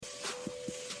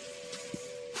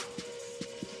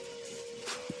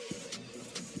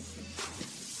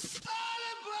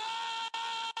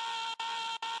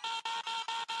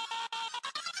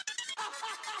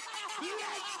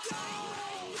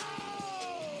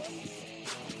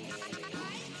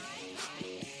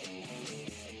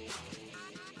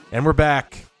And we're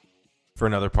back for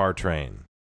another par train.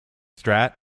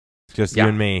 Strat, it's just you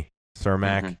and me.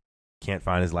 Cermak can't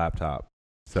find his laptop.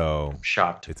 So I'm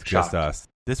shocked. It's just us.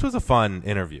 This was a fun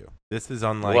interview. This is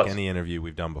unlike any interview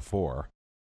we've done before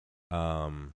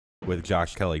with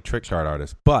Josh Kelly, Trickshot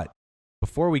artist. But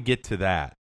before we get to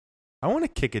that, I want to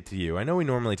kick it to you. I know we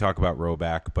normally talk about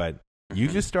Roback, but you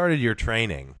just started your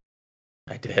training.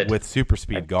 I did. With Super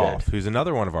Speed Golf, who's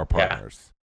another one of our partners. Yeah.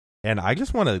 And I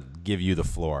just want to give you the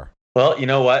floor. Well, you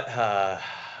know what?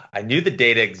 I knew the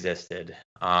data existed.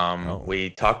 We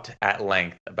talked at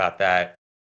length about that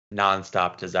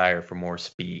nonstop desire for more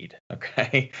speed.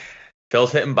 Okay.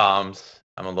 Phil's hitting bombs.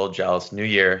 I'm a little jealous. New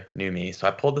year, new me. So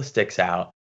I pulled the sticks out.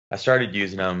 I started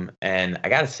using them. And I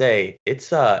got to say,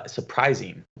 it's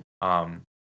surprising how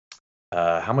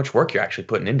much work you're actually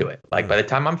putting into it. Like by the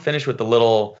time I'm finished with the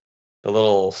little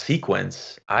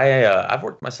sequence, I've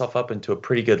worked myself up into a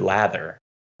pretty good lather.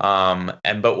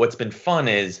 But what's been fun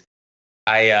is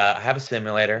I have a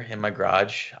simulator in my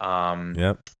garage.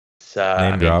 Yep.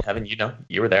 Name drop. Evan,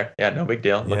 you were there. Yeah, no big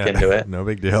deal. Look into it. No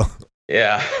big deal.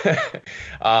 Yeah.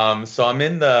 So I'm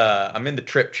in the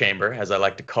trip chamber, as I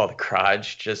like to call the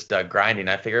garage, just grinding.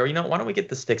 I figure, why don't we get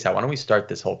the sticks out? Why don't we start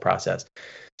this whole process?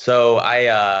 So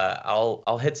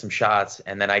I'll hit some shots,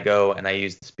 and then I go and I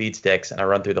use the speed sticks and I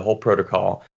run through the whole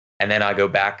protocol, and then I go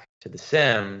back to the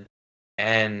sim,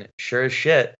 and sure as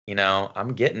shit,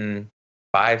 I'm getting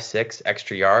 5-6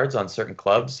 extra yards on certain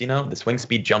clubs. The swing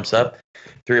speed jumps up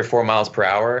 3 or 4 miles per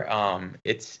hour.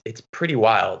 It's pretty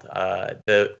wild.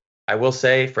 I will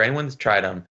say, for anyone that's tried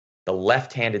them, the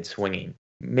left-handed swinging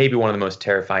may be one of the most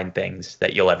terrifying things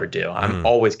that you'll ever do. I'm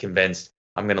always convinced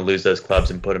I'm going to lose those clubs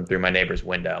and put them through my neighbor's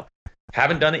window.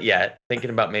 Haven't done it yet. Thinking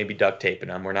about maybe duct taping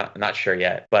them. We're not sure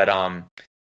yet, but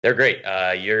they're great.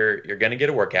 You're going to get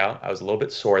a workout. I was a little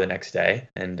bit sore the next day,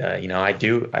 and I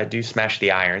do smash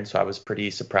the iron, so I was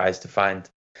pretty surprised to find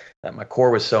that my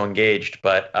core was so engaged.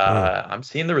 But I'm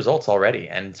seeing the results already,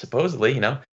 and supposedly,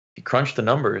 if you crunch the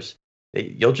numbers,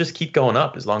 you'll just keep going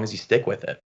up as long as you stick with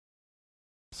it.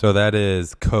 So that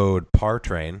is code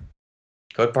PARTRAIN.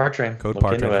 Code PARTRAIN. Code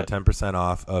PARTRAIN for 10%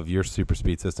 off of your Super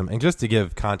Speed system. And just to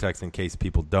give context in case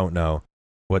people don't know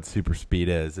what Super Speed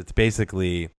is, it's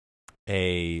basically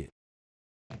a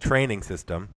training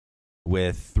system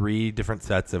with 3 different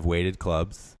sets of weighted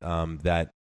clubs how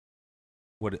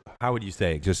would you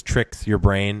say, just tricks your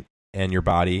brain and your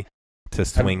body to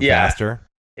swing faster?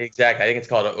 Exactly. I think it's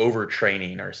called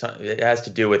overtraining or something. It has to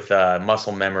do with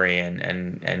muscle memory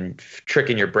and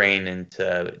tricking your brain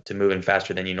into moving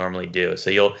faster than you normally do. So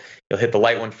you'll hit the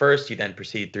light one first, you then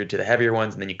proceed through to the heavier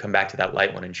ones, and then you come back to that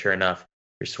light one, and sure enough,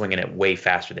 you're swinging it way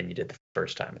faster than you did the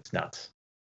first time. It's nuts.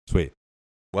 Sweet.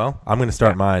 Well, I'm going to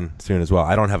start mine soon as well.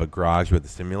 I don't have a garage with a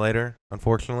simulator,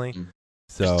 unfortunately.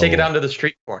 So just take it down to the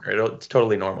street corner. It's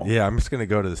totally normal. Yeah, I'm just going to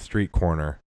go to the street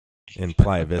corner in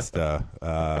Playa Vista,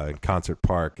 Concert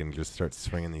Park, and just start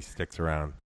swinging these sticks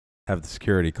around. Have the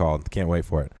security called. Can't wait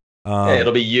for it.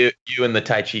 It'll be you and the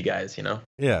Tai Chi guys,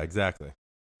 Yeah, exactly.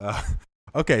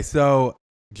 Okay, so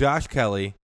Josh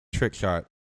Kelly, Trickshot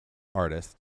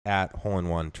artist, at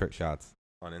hole-in-one Trickshots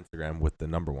on Instagram with the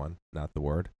number 1, not the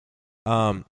word.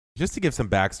 Just to give some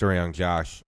backstory on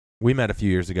Josh, we met a few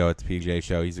years ago at the PGA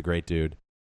show. He's a great dude.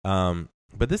 But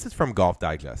this is from Golf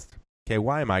Digest. Okay,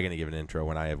 why am I going to give an intro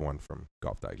when I have one from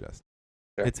Golf Digest?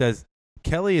 Sure. It says,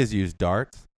 Kelly has used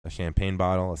darts, a champagne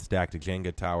bottle, a stacked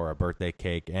Jenga tower, a birthday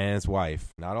cake, and his wife,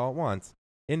 not all at once,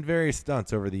 in various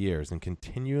stunts over the years, and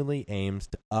continually aims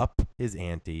to up his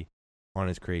ante on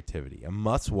his creativity. A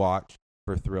must-watch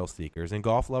for thrill seekers and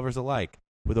golf lovers alike,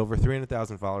 with over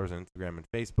 300,000 followers on Instagram and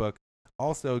Facebook.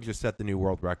 Also just set the new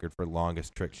world record for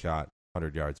longest trick shot,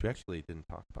 100 yards. We actually didn't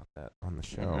talk about that on the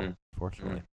show,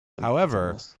 unfortunately.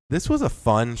 However, this was a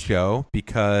fun show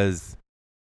because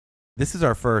this is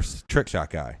our first trick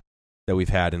shot guy that we've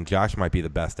had, and Josh might be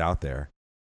the best out there.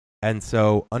 And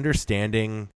so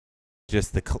understanding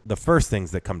just the first things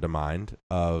that come to mind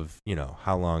of,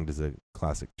 how long does a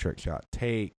classic trick shot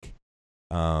take?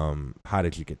 How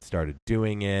did you get started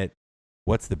doing it?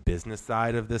 What's the business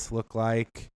side of this look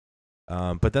like?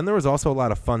 But then there was also a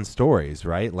lot of fun stories,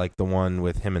 right? Like the one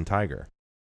with him and Tiger.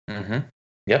 Mm-hmm.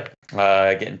 Yep.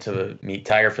 Getting to meet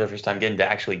Tiger for the first time, getting to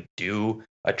actually do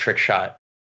a trick shot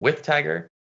with Tiger.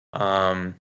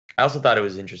 I also thought it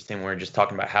was interesting. We were just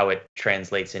talking about how it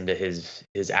translates into his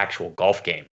actual golf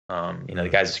game. The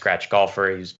guy's a scratch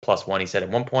golfer. He was +1, he said at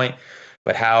one point.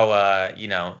 But how,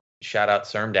 shout out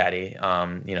Serm Daddy,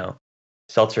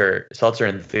 seltzer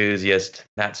enthusiast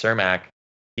Matt Cermak.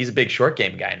 He's a big short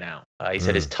game guy now. He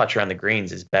said his touch around the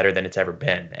greens is better than it's ever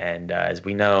been. And as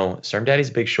we know, Serm Daddy's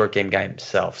a big short game guy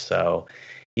himself. So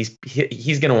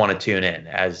he's going to want to tune in,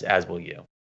 as will you.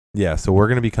 Yeah, so we're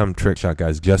going to become trick shot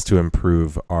guys just to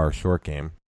improve our short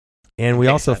game. And we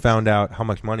Makes also sense. found out how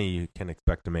much money you can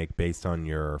expect to make based on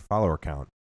your follower count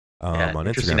Yeah, on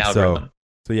interesting Instagram. algorithm.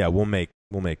 So yeah, we'll make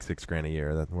 $6,000 a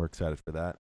year. We're excited for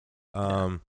that.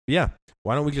 Yeah,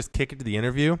 why don't we just kick it to the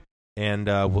interview, and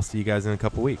we'll see you guys in a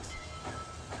couple weeks.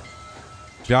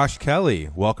 Josh Kelly,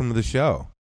 welcome to the show.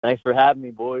 Thanks for having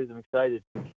me, boys. I'm excited.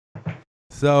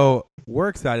 So we're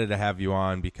excited to have you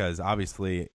on because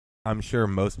obviously I'm sure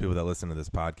most people that listen to this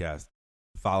podcast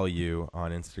follow you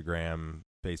on Instagram,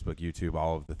 Facebook, YouTube,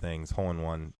 all of the things,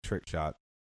 hole-in-one, Trickshot.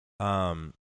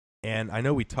 And I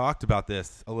know we talked about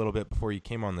this a little bit before you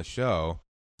came on the show,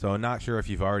 so I'm not sure if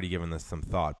you've already given this some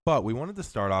thought, but we wanted to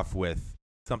start off with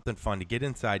something fun to get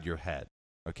inside your head,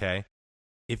 okay?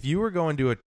 If you were going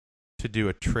to do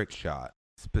a trick shot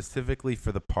specifically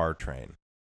for the par train,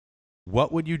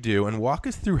 what would you do? And walk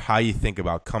us through how you think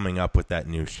about coming up with that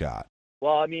new shot.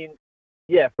 Well, I mean,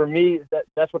 yeah, for me,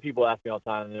 that's what people ask me all the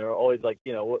time. And they're always like,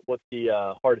 what's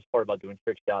the hardest part about doing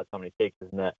trick shots? How many takes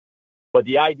isn't that? But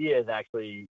the idea is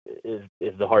actually is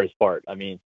the hardest part. I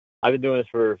mean, I've been doing this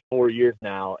for 4 years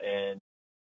now, and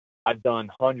I've done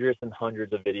hundreds and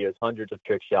hundreds of videos, hundreds of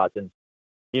trick shots. And,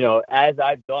 as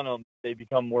I've done them, they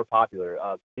become more popular.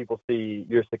 People see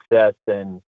your success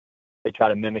and they try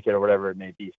to mimic it or whatever it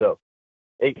may be. So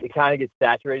it kind of gets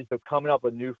saturated. So coming up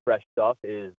with new, fresh stuff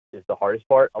is the hardest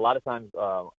part. A lot of times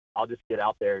I'll just get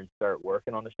out there and start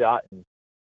working on the shot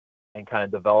and kind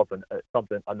of develop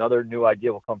another new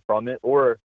idea will come from it.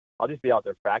 Or I'll just be out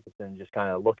there practicing, just kind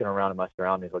of looking around at my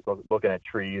surroundings, like looking at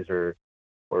trees or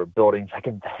buildings I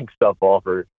can bank stuff off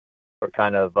or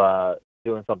kind of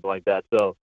doing something like that.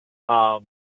 So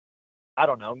I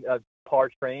don't know, a par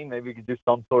train, maybe we could do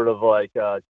some sort of like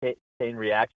chain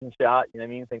reaction shot, you know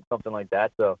what I mean? Think something like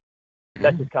that. So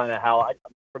that's just kind of how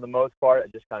for the most part, I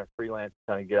just kind of freelance,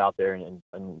 kind of get out there and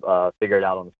figure it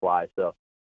out on the fly. So,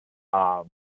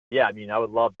 yeah, I mean, I would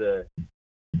love to,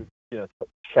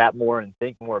 chat more and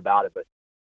think more about it. But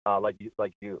like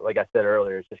I said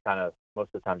earlier, it's just kind of most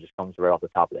of the time just comes right off the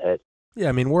top of the head. Yeah,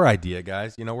 I mean, we're idea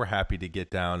guys. We're happy to get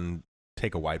down,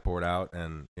 take a whiteboard out,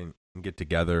 and get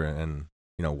together and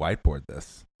whiteboard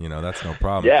this. That's no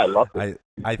problem. Yeah, I love it.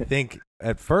 I think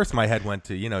at first my head went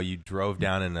to you drove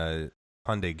down in a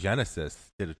Hyundai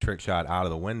Genesis, did a trick shot out of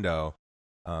the window.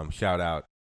 Shout out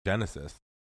Genesis.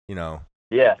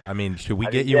 Yeah. I mean, should we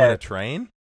get you in a train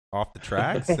off the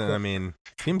tracks? I mean,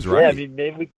 seems right. Yeah, I mean,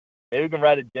 maybe we can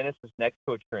ride a Genesis next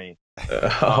to a train.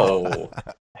 Oh.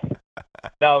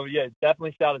 No, yeah,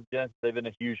 definitely shout out to Genesis. They've been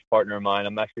a huge partner of mine.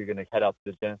 I'm actually going to head out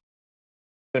to the Genesis.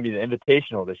 It's going to be the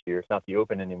Invitational this year. It's not the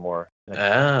Open anymore.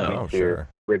 Sure.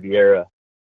 Riviera.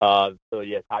 So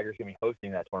yeah, Tiger's going to be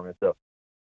hosting that tournament. So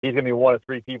he's going to be one of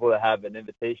 3 people that have an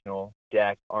Invitational: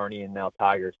 Jack, Arnie, and now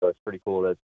Tiger. So it's pretty cool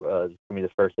that it's going to be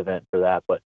the first event for that.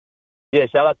 But yeah,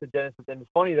 shout out to Genesis. And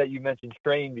it's funny that you mentioned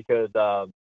train because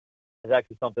it's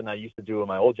actually something I used to do in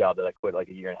my old job that I quit like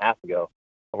a year and a half ago.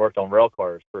 I worked on rail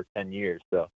cars for 10 years.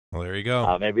 So well, there you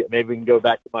go. Maybe we can go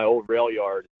back to my old rail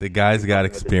yard. The guy's got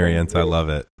experience. I love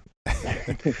it.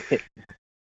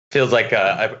 Feels like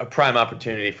a prime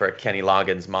opportunity for a Kenny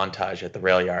Loggins montage at the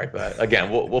rail yard, but again,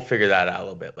 we'll figure that out a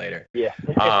little bit later. Yeah.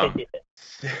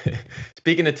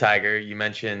 Speaking of Tiger, you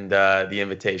mentioned the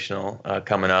Invitational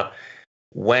coming up.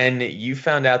 When you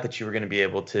found out that you were going to be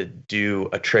able to do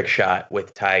a trick shot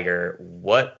with Tiger,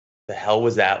 what the hell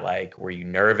was that like? Were you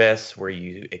nervous? Were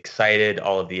you excited?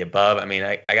 All of the above? I mean,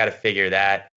 I got to figure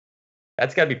that's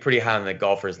got to be pretty high on the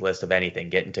golfer's list of anything,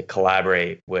 getting to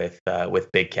collaborate with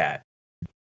Big Cat.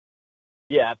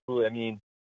 Yeah, absolutely. I mean,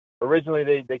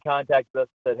 originally they contacted us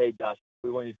and said, "Hey, Josh,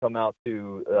 we want you to come out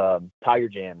to Tiger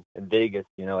Jam in Vegas.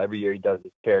 Every year he does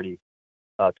this charity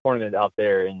tournament out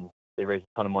there, and they raise a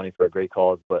ton of money for a great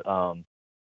cause." But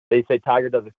they say Tiger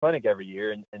does a clinic every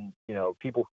year, and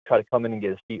people try to come in and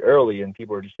get a seat early, and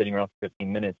people are just sitting around for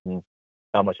 15 minutes and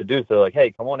not much to do. So they're like,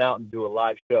 "Hey, come on out and do a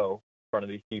live show in front of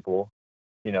these people,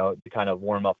 to kind of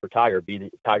warm up for Tiger,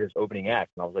 be Tiger's opening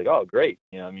act." And I was like, "Oh, great.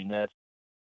 I mean, that's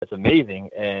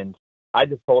amazing." And I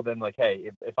just told them, like, "Hey,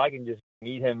 if I can just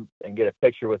meet him and get a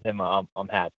picture with him, I'm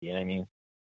happy." You know what I mean?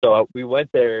 So we went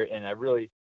there, and they're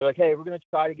like, "Hey, we're going to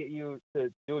try to get you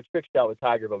to do a trick shot with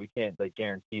Tiger, but we can't like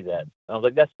guarantee that." And I was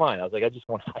like, "That's fine." I was like, I just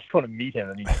want to meet him.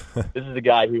 I mean, this is a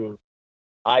guy who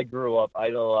I grew up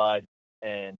idolized,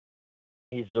 and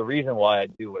he's the reason why I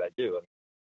do what I do. I mean,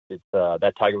 it's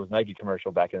that Tiger was Nike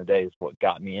commercial back in the day is what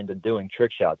got me into doing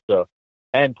trick shots. So,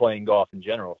 and playing golf in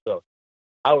general. So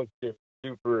I was just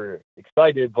super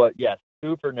excited, but yes,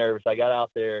 super nervous. I got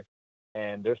out there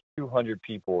and there's 200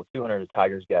 people, 200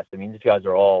 Tigers guests. I mean, these guys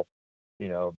are all,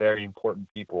 very important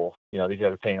people. These guys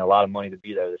are paying a lot of money to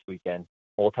be there this weekend,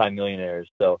 multi-millionaires.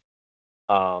 So,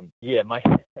 yeah, my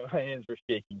hands were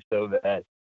shaking so bad.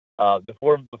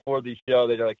 Before the show,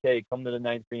 they're like, "Hey, come to the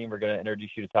ninth green. We're gonna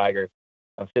introduce you to Tiger."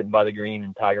 I'm sitting by the green,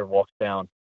 and Tiger walks down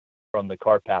from the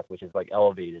cart path, which is like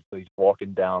elevated. So he's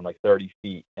walking down like 30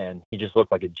 feet, and he just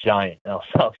looked like a giant. And I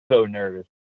was so nervous,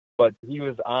 but he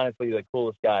was honestly the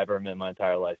coolest guy I've ever met in my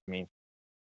entire life. I mean,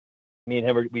 me and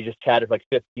him, we just chatted for like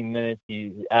 15 minutes.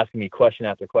 He asking me question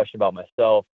after question about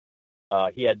myself.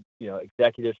 He had,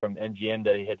 executives from MGM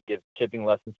that he had to give chipping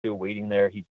lessons to waiting there.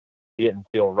 He didn't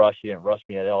feel rushed. He didn't rush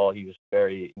me at all. He was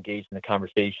very engaged in the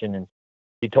conversation, and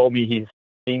he told me he's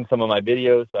seen some of my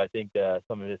videos. So I think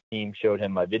some of his team showed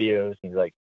him my videos. He's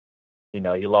like, he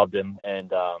loved him,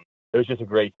 and it was just a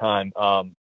great time.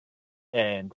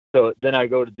 And so then I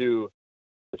go to do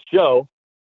the show,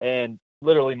 and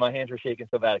literally my hands were shaking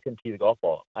so bad I couldn't tee the golf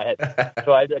ball. I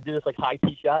did this like high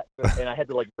tee shot, and I had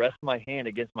to like rest my hand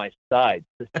against my side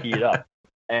to tee it up.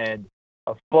 And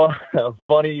a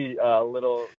funny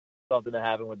little something that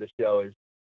happened with the show is,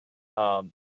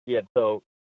 so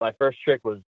my first trick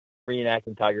was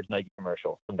reenacting Tiger's Nike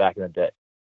commercial from back in the day.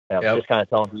 And I was just kind of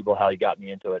telling people how he got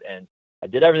me into it. And I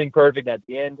did everything perfect. At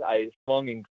the end, I swung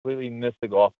and completely missed the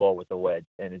golf ball with the wedge,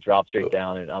 and it dropped straight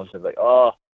down. And I was just like,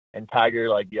 oh. And Tiger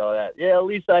like yelled at, "Yeah, at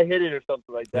least I hit it," or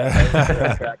something like that. I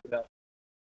was cracking up.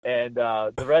 And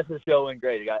the rest of the show went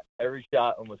great. I got every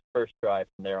shot almost first try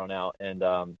from there on out, and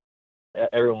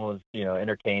everyone was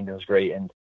entertained. It was great. And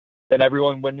then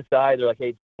everyone went inside. They're like,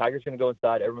 "Hey, Tiger's gonna go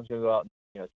inside. Everyone's gonna go out,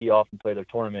 and, tee off and play their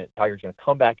tournament. Tiger's gonna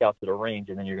come back out to the range,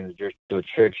 and then you're gonna just do a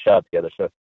trick shot together." So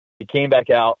he came back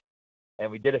out,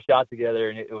 and we did a shot together,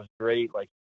 and it was great. Like,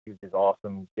 he was just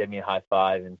awesome. Gave me a high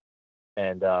five,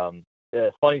 and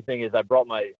the funny thing is, I brought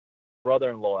my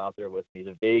brother-in-law out there with me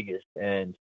to Vegas,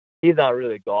 and he's not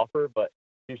really a golfer, but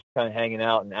he's kind of hanging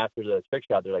out. And after the trick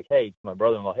shot, they're like, "Hey, my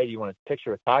brother-in-law, hey, do you want a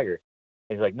picture with Tiger?"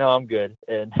 And he's like, "No, I'm good."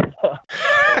 And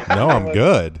no, I'm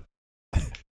good.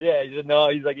 Yeah, he said no.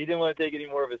 He's like, he didn't want to take any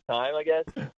more of his time, I guess.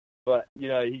 But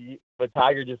but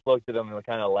Tiger just looked at him and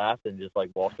kind of laughed and just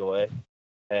like walked away.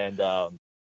 And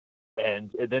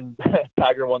then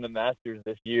Tiger won the Masters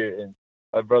this year, and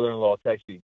my brother-in-law texted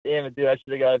me, "Damn it, dude, I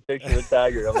should have got a picture with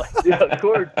Tiger." I'm like, "Dude, of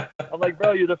course." I'm like,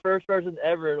 "Bro, you're the first person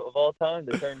ever of all time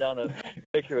to turn down a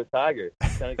picture with Tiger."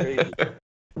 It's kind of crazy.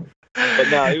 But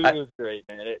no, it was great,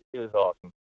 man. It was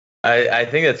awesome. I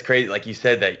think that's crazy. Like you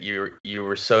said, that you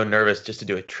were so nervous just to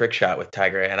do a trick shot with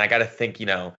Tiger. And I got to think,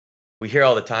 we hear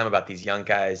all the time about these young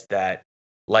guys that,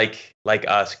 like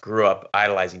us, grew up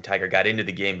idolizing Tiger, got into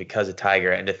the game because of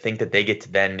Tiger. And to think that they get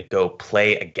to then go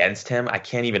play against him, I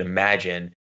can't even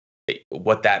imagine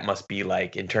what that must be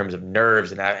like in terms of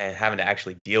nerves and having to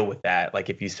actually deal with that. Like,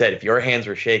 if you said, if your hands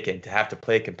were shaking, to have to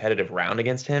play a competitive round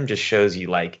against him just shows you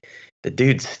like the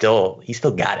dude's still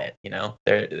got it.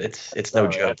 It's no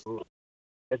joke. Absolutely.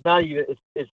 It's not even.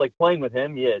 It's like playing with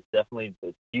him. Yeah,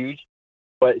 it's huge,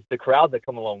 but it's the crowd that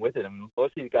come along with it. I mean,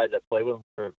 most of these guys that play with him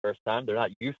for the first time, they're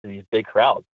not used to these big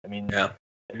crowds. I mean,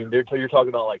 you're talking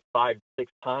about like 5-6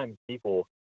 times people.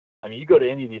 I mean, you go to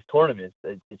any of these tournaments,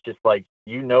 it's just like,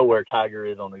 where Tiger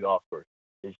is on the golf course.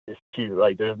 It's just cute.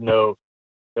 Like, there's no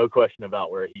question about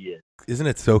where he is. Isn't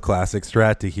it so classic,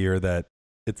 Strat, to hear that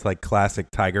it's like classic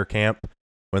Tiger camp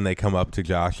when they come up to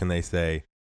Josh and they say,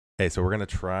 "Hey, so we're going to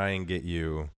try and get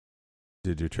you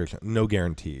to do trick shot." No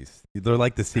guarantees. They're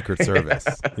like the Secret Service,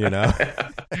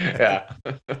 Yeah.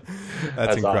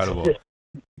 That's incredible. Awesome.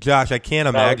 Josh, I can't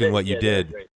imagine what you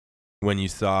did when you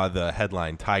saw the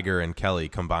headline, "Tiger and Kelly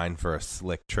combined for a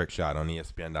slick trick shot" on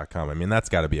ESPN.com. I mean, that's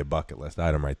got to be a bucket list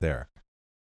item right there.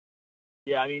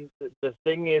 Yeah, I mean, the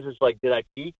thing is like, did I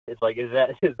peak? It's like, is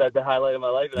that the highlight of my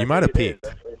life? You might have peaked.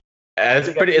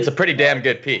 It's a pretty damn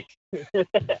good peak.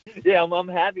 Yeah, I'm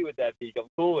happy with that peak. I'm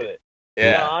cool with it.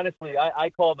 Yeah. Honestly, I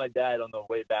called my dad on the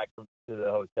way back to the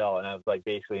hotel, and I was like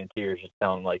basically in tears, just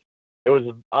telling him like it was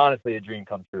honestly a dream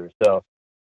come true. So,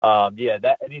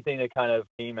 that anything that kind of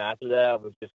came after that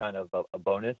was just kind of a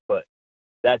bonus. But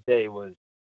that day was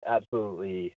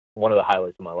absolutely one of the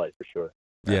highlights of my life for sure.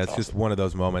 Yeah, it's awesome. Just one of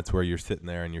those moments where you're sitting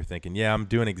there and you're thinking, yeah, I'm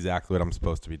doing exactly what I'm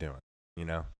supposed to be doing,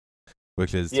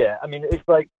 which is... Yeah, I mean, it's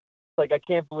like I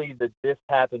can't believe that this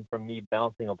happened from me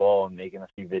bouncing a ball and making a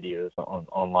few videos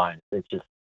online. It's just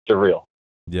surreal.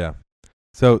 Yeah.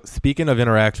 So speaking of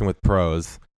interaction with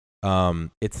pros,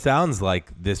 it sounds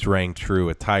like this rang true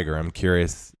with Tiger. I'm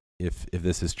curious if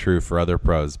this is true for other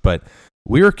pros, but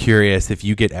we were curious if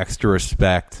you get extra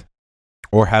respect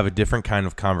or have a different kind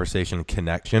of conversation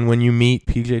connection when you meet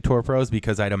PGA Tour pros,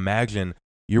 because I'd imagine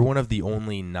you're one of the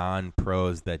only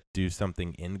non-pros that do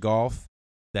something in golf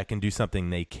that can do something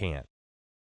they can't.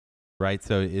 Right?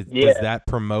 So does that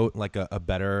promote like a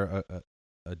better,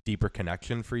 a deeper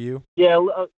connection for you? Yeah,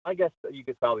 I guess you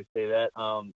could probably say that.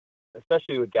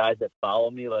 Especially with guys that follow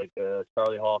me, like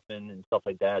Charlie Hoffman and stuff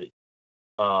like that.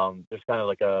 There's kind of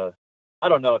like I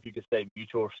don't know if you could say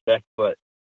mutual respect, but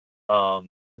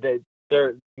they're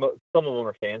some of them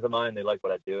are fans of mine. They like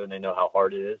what I do and they know how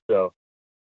hard it is. So,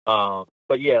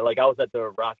 but yeah, like I was at the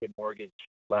Rocket Mortgage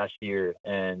last year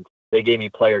and they gave me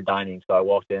player dining. So I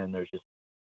walked in.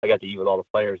 I got to eat with all the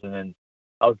players, and then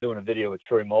I was doing a video with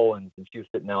Troy Mullins, and she was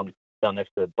sitting down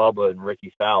next to Bubba and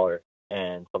Ricky Fowler,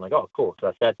 and so I'm like, oh, cool. So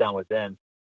I sat down with them,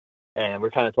 and we're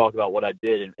kind of talking about what I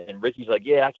did, and Ricky's like,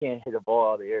 yeah, I can't hit a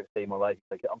ball out of the air to save my life.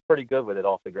 He's like, I'm pretty good with it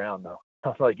off the ground, though. I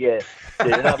was like, yeah.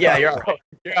 Yeah, you're all right.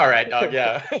 You're all right, dog,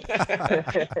 yeah.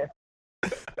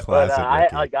 But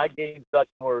I gained such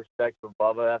more respect for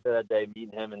Bubba after that day,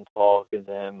 meeting him and talking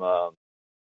to him.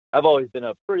 I've always been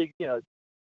a pretty,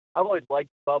 I've always liked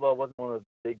Bubba. I wasn't one of the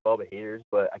big Bubba haters,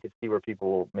 but I could see where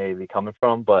people may be coming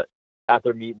from. But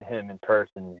after meeting him in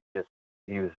person,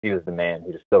 he was the man.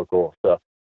 He was so cool. So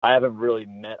I haven't really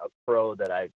met a pro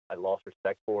that I lost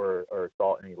respect for or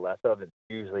thought any less of. It's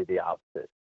usually the opposite.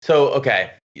 So,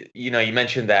 okay, you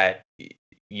mentioned that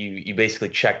you basically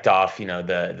checked off,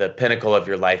 the pinnacle of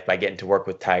your life by getting to work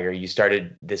with Tiger. You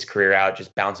started this career out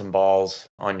just bouncing balls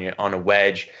on a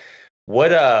wedge.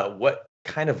 What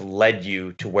kind of led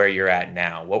you to where you're at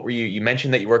now? What were you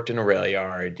mentioned that you worked in a rail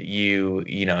yard.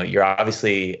 You're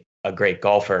obviously a great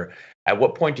golfer. At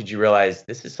what point did you realize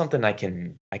this is something I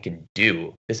can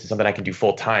do? This is something I can do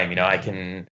full time.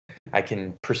 I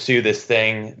can pursue this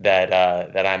thing that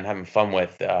I'm having fun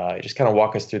with. Just kind of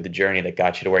walk us through the journey that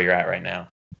got you to where you're at right now.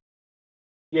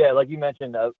 Yeah, like you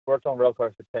mentioned, I worked on rail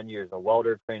cars for 10 years, a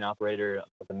welder, crane operator.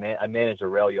 I managed a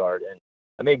rail yard, and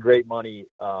I made great money.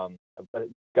 I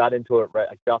got into it right.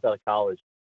 I dropped out of college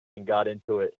and got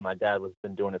into it. My dad was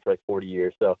been doing it for like 40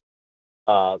 years. So,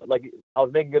 like I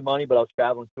was making good money, but I was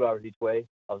traveling 2 hours each way.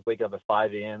 I was waking up at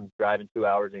 5 a.m., driving 2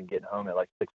 hours, and getting home at like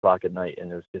 6 o'clock at night.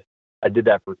 And I did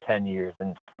that for 10 years,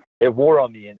 and it wore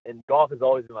on me. And golf has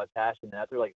always been my passion. And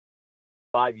after like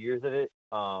 5 years of it,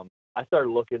 I started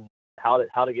looking how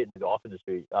to get into the golf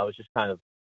industry. I was just kind of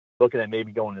looking at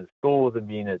maybe going to schools and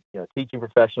being a teaching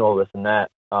professional, this and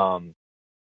that.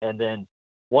 And then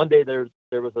one day there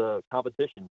was a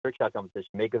competition, Trickshot competition.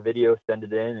 Make a video, send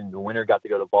it in, and the winner got to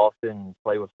go to Boston and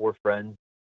play with 4 friends,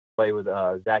 play with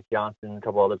Zach Johnson, a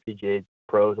couple other PGA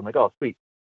pros. I'm like, oh, sweet.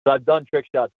 So I've done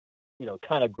Trickshots,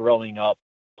 kind of growing up,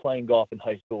 playing golf in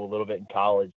high school, a little bit in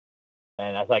college.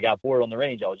 And as I got bored on the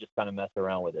range, I was just kind of messing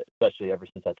around with it, especially ever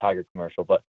since that Tiger commercial.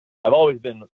 But I've always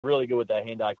been really good with that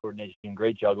hand-eye coordination,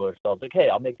 great juggler. So I was like, hey,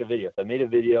 I'll make a video. So I made a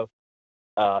video.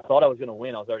 Thought I was going to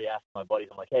win. I was already asking my buddies.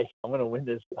 I'm like, hey, I'm going to win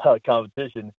this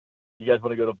competition. You guys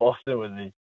want to go to Boston with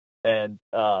me? And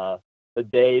the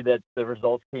day that the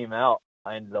results came out,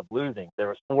 I ended up losing. There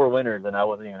was 4 winners, and I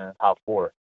wasn't even in the top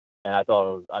 4. And I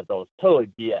thought it was totally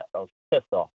BS. I was pissed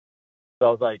off. So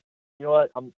I was like, you know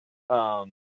what? I'm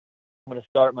going to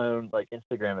start my own like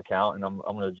Instagram account, and I'm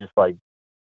going to just like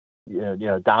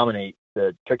dominate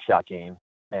the Trickshot game,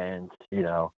 and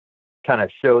kind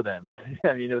of show them.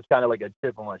 I mean, it was kind of like a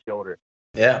chip on my shoulder.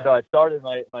 Yeah. So I started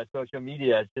my social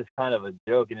media as just kind of a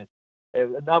joke, and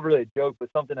it's not really a joke, but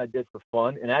something I did for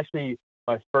fun. And actually,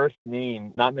 my first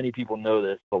name, not many people know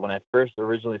this, but when I first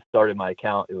originally started my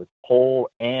account, it was Hole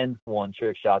and One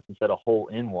Trickshots instead of Hole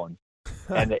in One.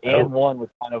 And the and one was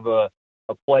kind of a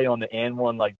play on the and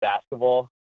one, like basketball.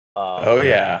 Oh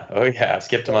yeah.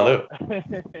 Skip to my loop.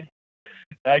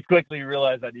 I quickly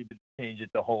realized I needed to change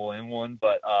it to Hole in One,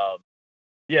 but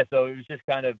yeah. So it was just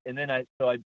kind of, and then I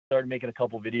started making a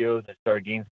couple videos. I started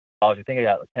gaining followers. I think I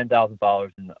got like 10,000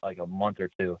 followers in like a month or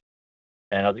 2,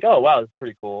 and I was like, oh wow, this is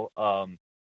pretty cool. And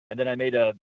then I made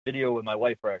a video with my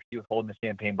wife where she was holding the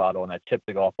champagne bottle, and I tipped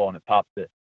the golf ball, and it popped the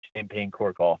champagne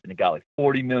cork off, and it got like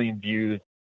 40 million views,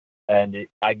 and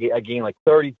I gained like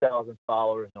 30,000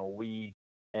 followers in a week,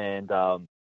 and I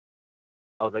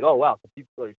was like, oh wow,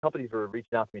 so companies were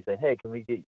reaching out to me saying, hey, can we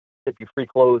tip you free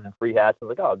clothes and free hats? I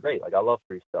was like, oh great, like I love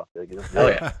free stuff. Like, hell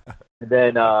yeah. And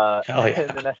then Hell yeah.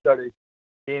 and then I started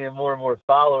gaining more and more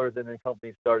followers, and then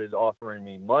companies started offering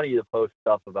me money to post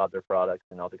stuff about their products,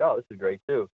 and I was like, oh, this is great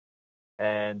too.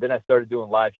 And then I started doing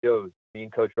live shows. Me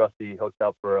and Coach Rusty hooked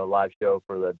up for a live show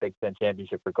for the Big Ten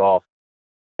Championship for golf.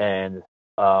 And then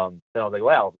I was like,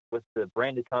 wow, with the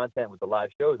branded content, with the live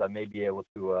shows, I may be able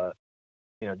to,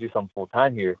 do something full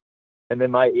time here. And then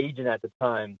my agent at the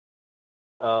time,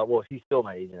 well, he's still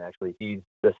my agent actually. He's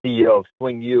the CEO of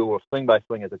Swing U, or Swing by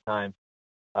Swing at the time.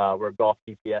 we're a golf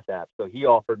GPS app. So he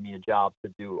offered me a job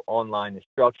to do online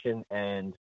instruction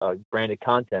and branded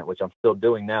content, which I'm still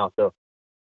doing now. So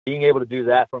being able to do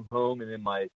that from home and then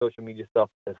my social media stuff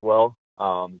as well,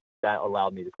 that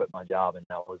allowed me to quit my job. And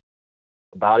that was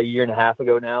about a year and a half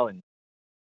ago now. And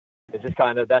it's just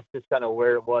that's just kind of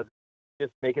where it was.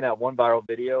 Just making that one viral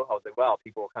video, I was like, wow,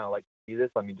 people kind of like to see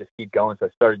this. Let me just keep going. So I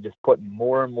started just putting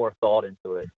more and more thought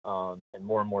into it, and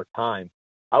more time.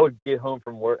 I would get home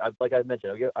from work. Like I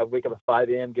mentioned, I wake up at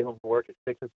 5 a.m., get home from work at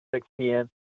 6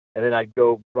 p.m., and then I'd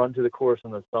go run to the course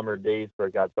on the summer days where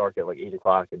it got dark at like 8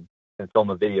 o'clock and film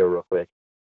a video real quick.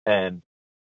 And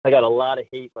I got a lot of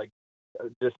hate. Like,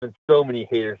 there's been so many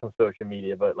haters on social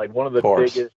media, but like one of the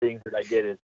biggest things that I get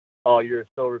is, oh, you're a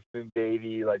silver spoon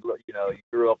baby. Like, look, you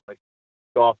grew up like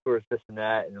golf course, this and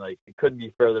that, and like it couldn't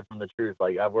be further from the truth.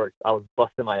 Like I was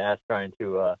busting my ass trying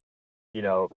to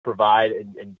provide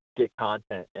and get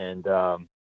content, and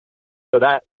so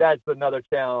that's another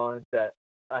challenge that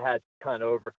I had to kind of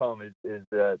overcome is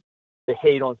the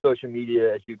hate on social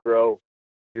media as you grow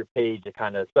your page. To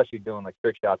kind of, especially doing like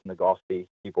trick shots in the golf space,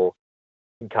 people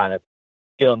can kind of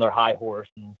get on their high horse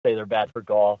and say they're bad for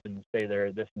golf and say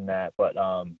they're this and that, but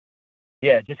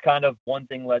yeah, just kind of one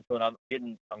thing led to another.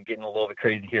 I'm getting a little bit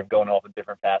crazy here. I'm going off a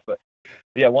different path, but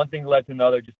yeah, one thing led to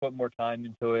another. Just put more time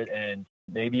into it, and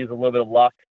maybe it's a little bit of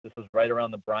luck. This was right around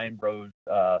the Bryan Bros,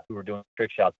 who were doing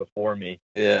trick shots before me.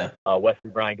 Yeah. Wesley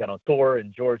Bryan got on tour,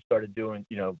 and George started doing,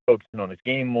 focusing on his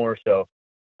game more. So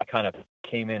I kind of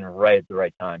came in right at the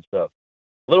right time. So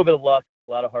a little bit of luck,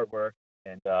 a lot of hard work,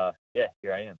 and yeah,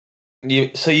 here I am.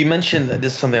 So you mentioned that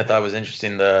this is something I thought was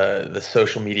interesting, the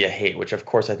social media hate, which of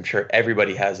course I'm sure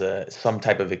everybody has some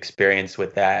type of experience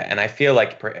with that. And I feel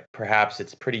like perhaps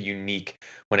it's pretty unique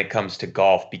when it comes to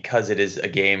golf because it is a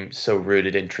game so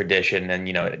rooted in tradition, and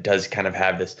it does kind of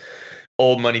have this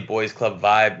old money boys club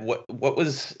vibe. What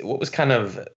was kind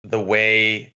of the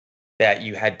way that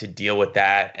you had to deal with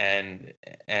that, and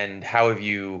how have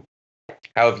you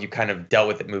kind of dealt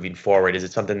with it moving forward? Is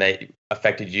it something that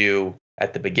affected you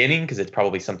at the beginning because it's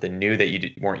probably something new that you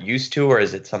weren't used to, or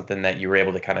is it something that you were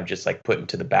able to kind of just like put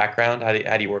into the background? How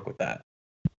do you work with that?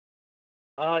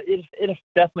 It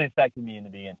definitely affected me in the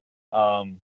beginning.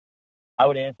 I'd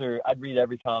read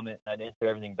every comment and I'd answer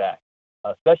everything back.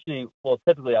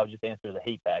 Typically I would just answer the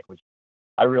hate back, which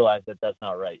I realized that that's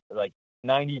not right. Like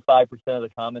 95% of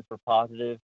the comments were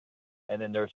positive, and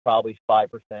then there's probably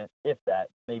 5%, if that,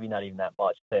 maybe not even that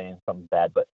much, saying something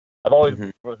bad. But I've always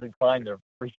was inclined to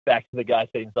reach back to the guy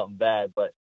saying something bad. But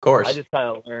of course, I just kind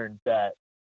of learned that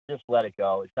just let it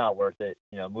go. It's not worth it.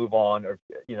 Move on. Or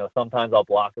sometimes I'll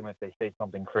block them if they say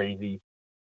something crazy.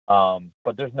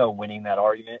 But there's no winning that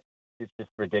argument. It's just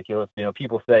ridiculous.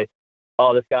 People say,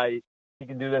 "Oh, this guy, he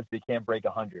can do this, but he can't break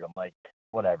 100." I'm like,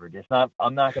 whatever.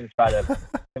 I'm not going to try to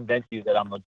convince you that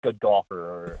I'm a good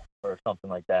golfer or something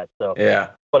like that. So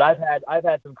yeah. But I've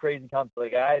had some crazy comments.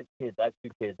 Like I have 2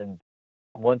 kids, and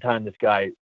one time this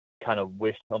guy kind of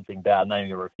wished something bad. I'm not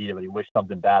even gonna repeat it, but he wished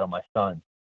something bad on my son.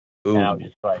 Ooh. And I was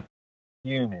just like,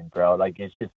 human, bro. Like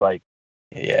it's just like,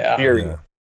 yeah, serious.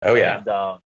 Oh yeah. And,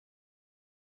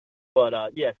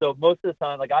 yeah. So most of the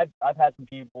time, like I've had some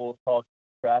people talk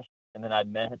trash, and then I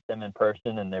met them in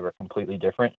person, and they were completely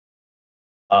different.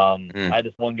 I had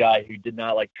this one guy who did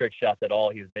not like trick shots at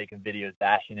all. He was making videos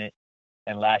bashing it.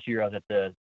 And last year I was at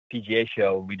the PGA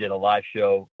show. We did a live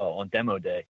show on demo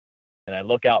day, and I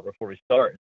look out before we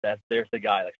start. There's the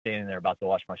guy like standing there about to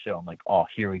watch my show. I'm like, oh,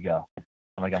 here we go.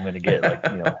 I'm like, I'm gonna get like,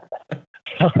 I'm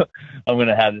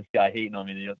gonna have this guy hating on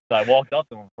me. So I walked up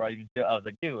to him before I was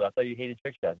like, dude, I thought you hated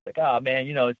trick shots. He's like, oh man,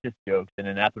 it's just jokes. And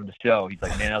then after the show, he's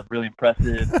like, man, that was really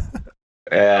impressive.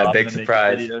 Yeah, big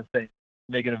surprise.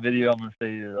 Making a video, I'm gonna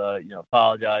say,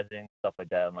 apologizing, stuff like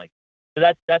that. I'm like,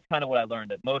 so that's kind of what I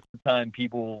learned, that most of the time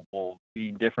people will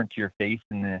be different to your face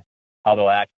and how they'll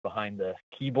act behind the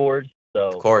keyboard. So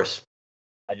of course,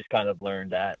 I just kind of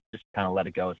learned that, just kind of let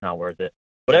it go. It's not worth it.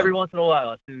 But every once in a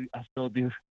while, I still do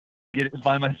get it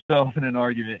by myself in an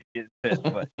argument, get pissed,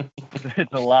 but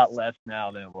it's a lot less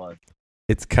now than it was.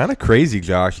 It's kind of crazy,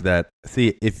 Josh, that,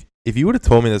 see, if you would have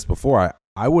told me this before,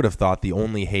 I would have thought the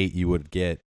only hate you would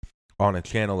get on a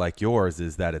channel like yours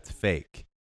is that it's fake.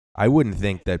 I wouldn't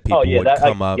think that people would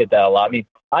come up. I get that a lot. I mean,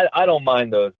 I don't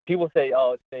mind those. People say,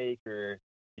 oh, it's fake, or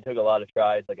you took a lot of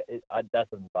tries. Like, that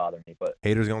doesn't bother me. But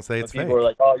haters going to say it's fake. People are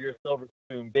like, oh, you're a silver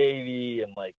spoon baby.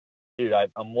 And like, dude,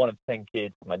 I'm one of 10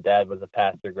 kids. My dad was a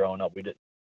pastor growing up. We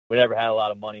never had a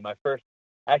lot of money.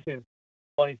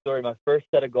 Funny story, my first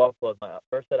set of golf clubs, my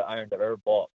first set of irons I've ever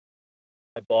bought,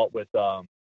 I bought with, I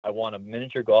won a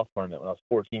miniature golf tournament when I was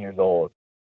 14 years old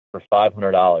for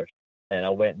 $500. And I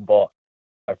went and bought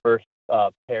my first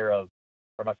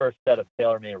my first set of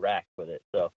TaylorMade racks with it.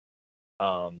 So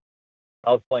I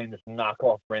was playing this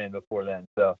knockoff brand before then,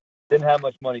 so didn't have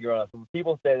much money growing up. So when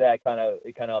people say that,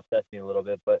 it kind of upsets me a little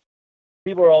bit. But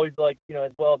people are always like,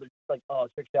 as well, they're just like, oh,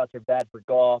 trick shots are bad for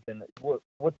golf, and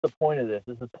what's the point of this?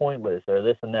 This is pointless, or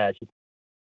this and that.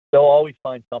 They'll always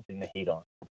find something to hate on.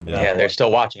 Yeah, they're still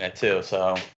watching it too,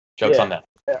 so joke's on them.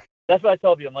 Yeah. That's what I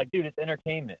tell people. I'm like, dude, it's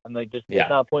entertainment. I'm like, it's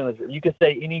not pointless. You could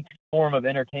say any form of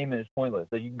entertainment is pointless.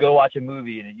 So you can go watch a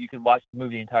movie, and you can watch the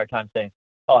movie the entire time saying,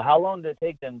 oh, how long did it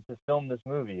take them to film this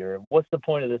movie? Or what's the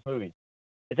point of this movie?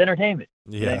 It's entertainment.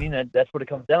 Yeah. You know what I mean? That's what it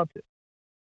comes down to.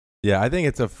 Yeah, I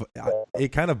think it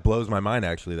kind of blows my mind,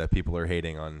 actually, that people are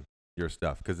hating on your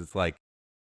stuff, because it's like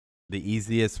the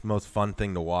easiest, most fun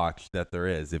thing to watch that there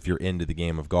is if you're into the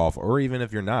game of golf, or even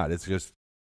if you're not. It's just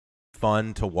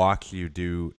fun to watch you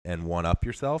do and one-up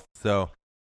yourself. So,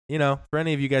 for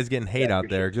any of you guys getting hate out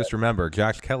there, just remember,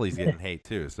 Josh Kelly's getting hate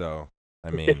too. So, I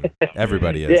mean,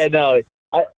 everybody is. Yeah, no,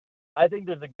 I think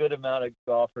there's a good amount of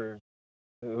golfers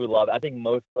who love it. I think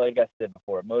most, like I said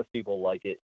before, most people like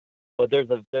it. But there's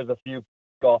a few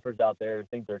golfers out there who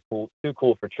think they're too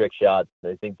cool for trick shots.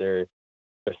 They think they're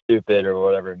stupid or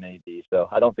whatever it may be. So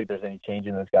I don't think there's any change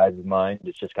in those guys' mind.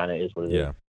 It's just kind of is what it is.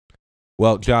 Yeah.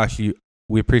 Well, Josh,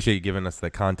 we appreciate you giving us the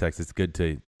context. It's good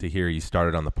to hear you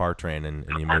started on the par train and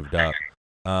you moved up.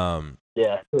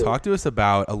 Yeah. Talk to us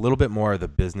about a little bit more of the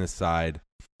business side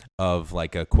of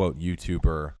like a quote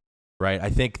YouTuber, right?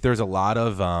 I think there's a lot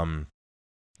of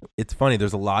it's funny,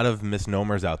 there's a lot of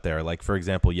misnomers out there. Like, for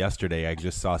example, yesterday I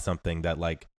just saw something that,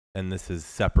 like, and this is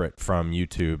separate from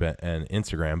YouTube and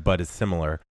Instagram, but it's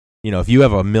similar. If you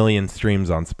have 1 million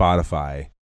streams on Spotify,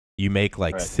 you make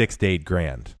like right. 6 to 8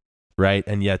 grand, right?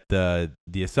 And yet the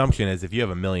assumption is if you have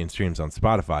 1 million streams on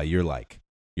Spotify,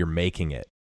 you're making it,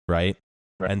 right?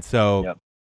 And so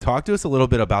talk to us a little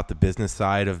bit about the business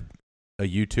side of a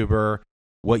YouTuber,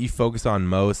 what you focus on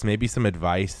most, maybe some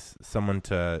advice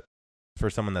for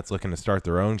someone that's looking to start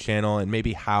their own channel, and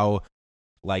maybe how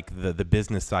like the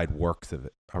business side works of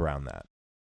it around that.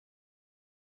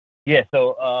 Yeah.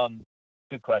 So,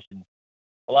 good question.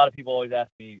 A lot of people always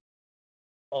ask me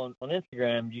on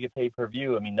Instagram, you get paid per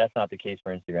view. I mean, that's not the case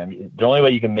for Instagram. The only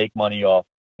way you can make money off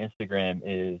Instagram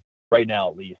is, right now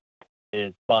at least,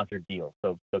 is sponsored deals.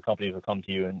 So companies will come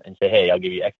to you and say, hey, I'll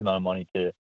give you X amount of money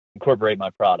to incorporate my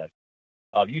product.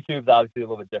 YouTube's obviously a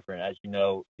little bit different. As you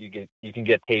know, you can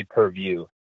get paid per view,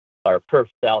 or per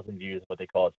 1,000 views, what they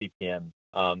call it, CPM.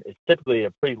 It's typically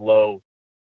a pretty low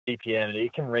CPM.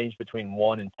 It can range between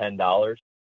 $1 and $10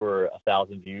 for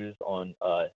 1,000 views on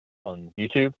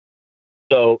YouTube.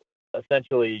 So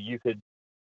essentially, you could,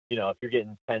 if you're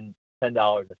getting $10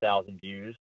 1,000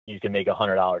 views, you can make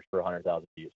 $100 for 100,000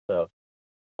 views. So,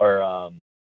 or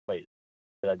wait,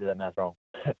 did I do that math wrong?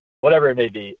 Whatever it may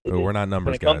be. We're not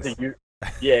numbers guys.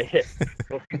 Yeah.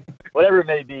 Whatever it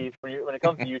may be for you, when it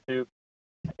comes to YouTube,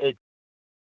 it's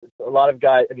a lot of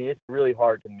guys. I mean, it's really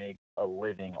hard to make a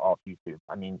living off YouTube.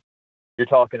 I mean, you're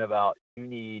talking about, you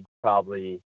need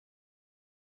probably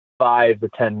 5 to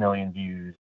 10 million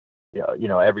views,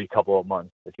 every couple of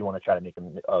months if you want to try to make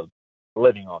a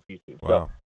living off YouTube. Wow.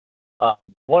 So,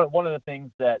 one of the things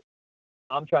that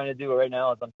I'm trying to do right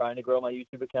now is I'm trying to grow my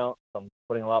YouTube account. I'm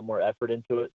putting a lot more effort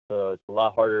into it. So it's a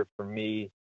lot harder for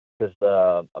me because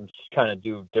I'm just trying to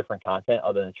do different content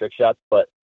other than trick shots. But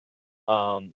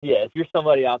if you're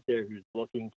somebody out there who's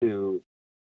looking to,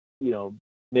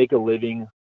 make a living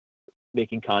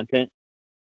making content,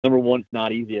 number one, it's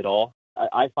not easy at all.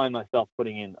 I find myself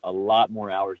putting in a lot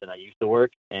more hours than I used to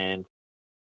work, and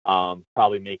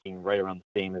probably making right around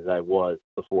the same as I was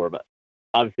before. But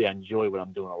obviously, I enjoy what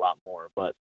I'm doing a lot more.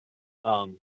 But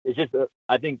it's just,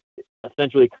 I think,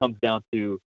 essentially comes down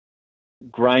to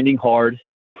grinding hard,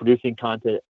 producing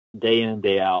content day in and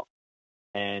day out,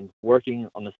 and working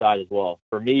on the side as well.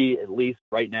 For me, at least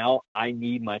right now, I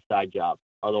need my side job.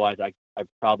 Otherwise, I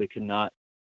probably could not.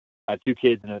 I have 2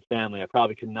 kids and a family. I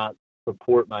probably could not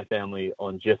support my family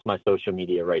on just my social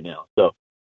media right now. So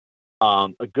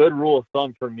a good rule of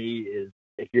thumb for me is,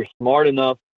 if you're smart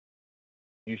enough,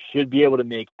 you should be able to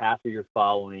make half of your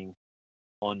following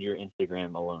on your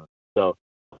Instagram alone. So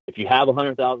if you have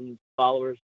 100,000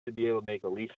 followers, you should be able to make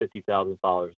at least 50,000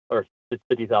 followers or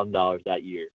 $50,000 that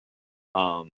year.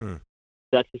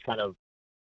 That's just kind of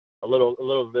a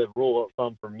little bit of rule of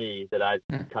thumb for me that I've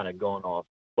kind of gone off.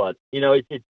 But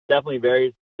it definitely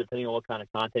varies depending on what kind of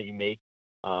content you make.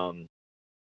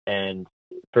 And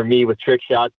for me with trick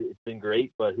shots, it's been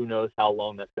great, but who knows how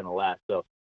long that's going to last. So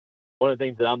one of the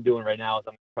things that I'm doing right now is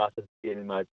I'm in the process of getting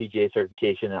my PGA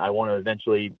certification. I want to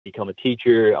eventually become a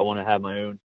teacher. I want to have my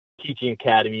own teaching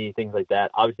academy, things like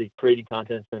that. Obviously, creating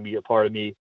content is going to be a part of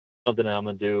me, something that I'm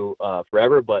going to do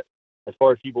forever. But as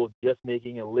far as people just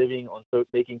making a living on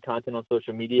making content on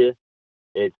social media,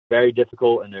 it's very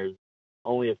difficult, and there's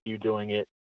only a few doing it,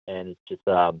 and it's just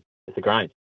it's a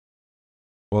grind.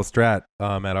 Well, Strat,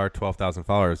 at our 12,000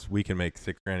 followers, we can make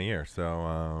 $6,000 a year.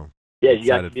 So yeah, you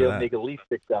got to be able to make at least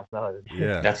 $6,000.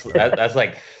 Yeah, that's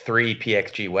like 3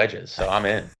 PXG wedges. So I'm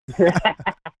in.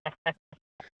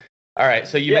 All right,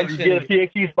 so you mentioned you get a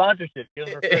PXG sponsorship.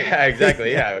 Yeah,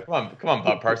 exactly. Yeah, come on,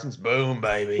 Bob Parsons, boom,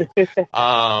 baby.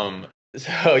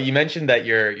 So you mentioned that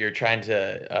you're trying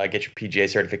to get your PGA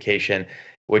certification,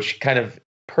 which kind of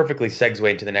perfectly segues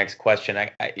into the next question.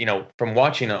 I from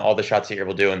watching all the shots that you're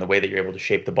able to do and the way that you're able to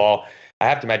shape the ball, I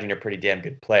have to imagine you're a pretty damn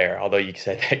good player. Although you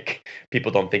said that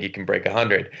people don't think you can break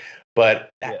 100, but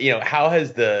how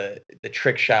has the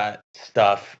trick shot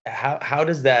stuff? How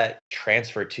does that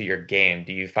transfer to your game?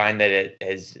 Do you find that it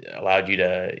has allowed you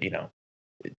to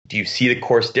do you see the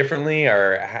course differently,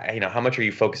 or how much are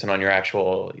you focusing on your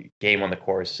actual game on the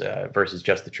course versus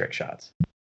just the trick shots?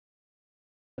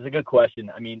 That's a good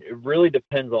question. I mean, it really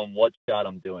depends on what shot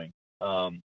I'm doing.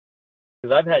 Because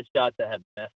I've had shots that have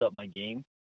messed up my game.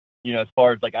 As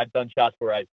far as like I've done shots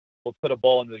where I will put a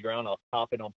ball into the ground, I'll top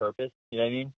it on purpose. You know what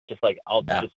I mean? Just like I'll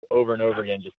just over and over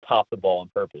again just top the ball on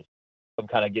purpose. I'm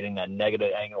kind of getting that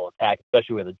negative angle attack,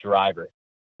 especially with a driver.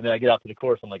 And then I get out to the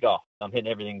course, I'm like, oh, I'm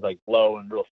hitting everything like low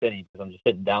and real spinny because I'm just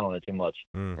hitting down on it too much.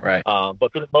 Right.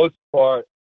 But for the most part,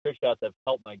 trick shots have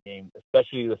helped my game,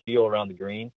 especially the feel around the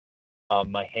green.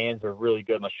 My hands are really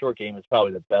good. My short game is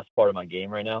probably the best part of my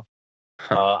game right now.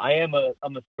 I'm a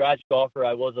scratch golfer.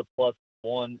 I was a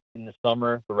 +1 in the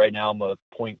summer, but right now I'm a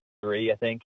 0.3, I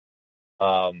think.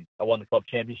 I won the club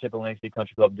championship at Langston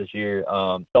Country Club this year.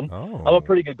 So I'm a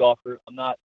pretty good golfer. I'm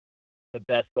not the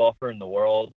best golfer in the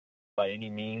world by any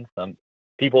means.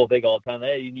 People think all the time,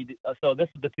 hey, you need to, so this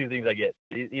is the two things I get.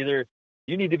 Either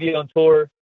you need to be on tour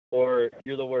or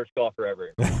you're the worst golfer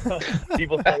ever.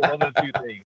 People say one of the two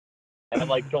things. And I'm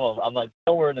like, come on. I'm like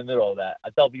somewhere in the middle of that.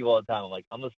 I tell people all the time, I'm like,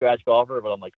 I'm the scratch golfer,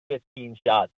 but I'm like 15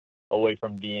 shots away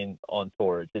from being on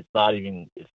tour. It's not even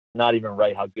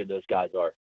right how good those guys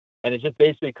are. And it just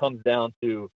basically comes down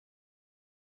to,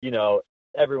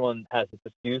 everyone has this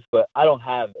excuse, but I don't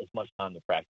have as much time to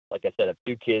practice. Like I said, I have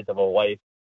 2 kids, I have a wife,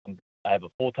 I have a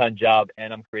full-time job,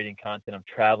 and I'm creating content. I'm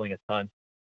traveling a ton.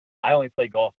 I only play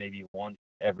golf maybe once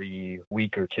every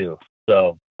week or two.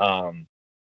 So,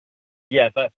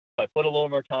 if I put a little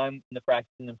more time into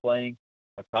practicing and playing,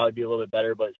 I'd probably be a little bit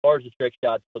better. But as far as the trick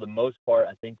shots, for the most part,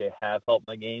 I think they have helped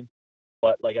my game.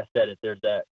 But like I said, if there's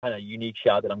that kind of unique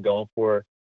shot that I'm going for,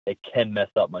 it can mess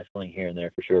up my swing here and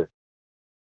there for sure.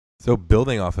 So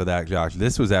building off of that, Josh,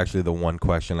 this was actually the one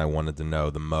question I wanted to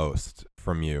know the most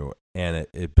from you, and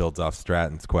it builds off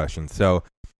Stratton's question. So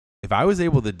if I was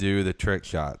able to do the trick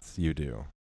shots you do,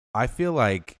 I feel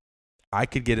like I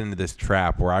could get into this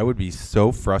trap where I would be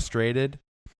so frustrated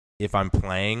if I'm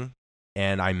playing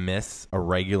and I miss a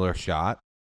regular shot.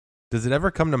 Does it ever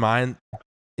come to mind,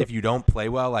 if you don't play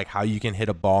well, like how you can hit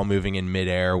a ball moving in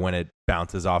midair when it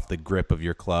bounces off the grip of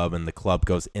your club and the club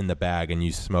goes in the bag and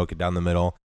you smoke it down the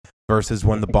middle, versus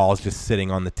when the ball is just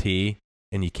sitting on the tee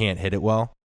and you can't hit it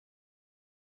well?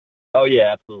 Oh,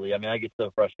 yeah, absolutely. I mean, I get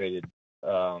so frustrated.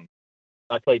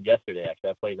 I played yesterday,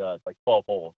 actually. I played like 12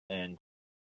 holes, and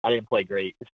I didn't play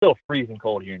great. It's still freezing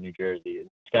cold here in New Jersey. It's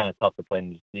kind of tough to play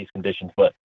in these conditions.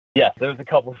 But, yes, there was a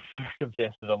couple of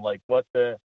circumstances. I'm like, what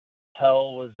the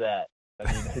hell was that?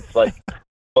 I mean, it's like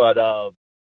 – but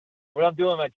when I'm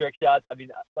doing my trick shots, I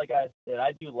mean, like I said,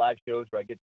 I do live shows where I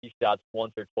get these shots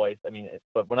once or twice. I mean,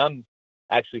 but when I'm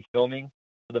actually filming,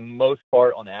 for the most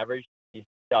part, on average, these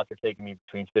shots are taking me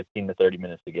between 15 to 30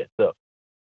 minutes to get. So,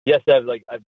 yes, I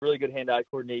have really good hand-eye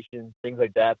coordination, things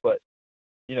like that. But,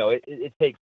 it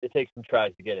takes some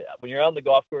tries to get it. When you're out on the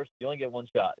golf course, you only get one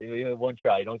shot. You have one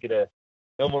try. You don't get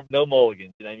no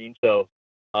mulligans. You know what I mean? So,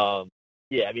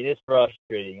 yeah, I mean, it's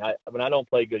frustrating. When I don't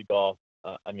play good golf,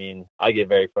 I mean, I get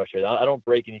very frustrated. I don't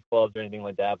break any clubs or anything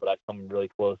like that, but I've come really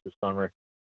close this summer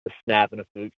to snapping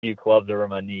a few clubs over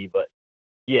my knee. But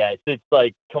yeah, it's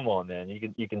like, come on, man.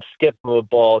 You can skip a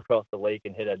ball across the lake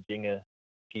and hit a Jenga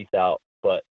piece out,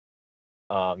 but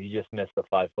you just missed a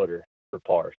 5-footer for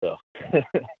par. So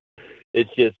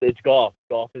it's golf.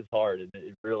 Golf is hard, and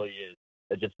it really is.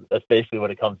 That's basically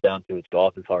what it comes down to. It's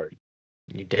golf is hard.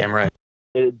 You damn right.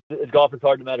 Golf is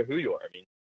hard no matter who you are. I mean,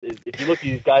 if you look at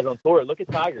these guys on tour, look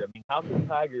at Tiger. I mean, how can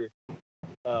Tiger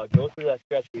go through that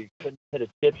stretch where he couldn't hit a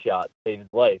chip shot to save his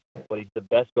life, but he's the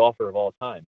best golfer of all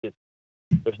time?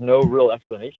 There's no real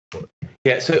explanation for it.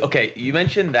 Yeah. So, okay, you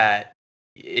mentioned that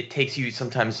it takes you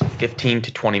sometimes 15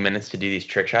 to 20 minutes to do these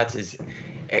trick shots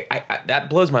that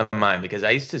blows my mind because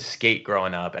I used to skate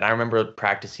growing up and I remember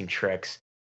practicing tricks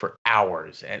for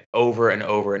hours and over and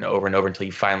over and over and over until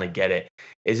you finally get it.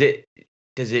 Is it,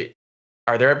 does it,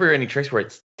 are there ever any tricks where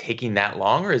it's taking that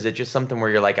long, or is it just something where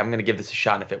you're like, I'm going to give this a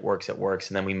shot and if it works, it works.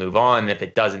 And then we move on. And if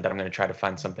it doesn't, then I'm going to try to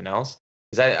find something else.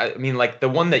 Because I mean, like the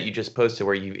one that you just posted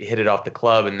where you hit it off the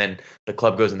club and then the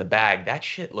club goes in the bag, that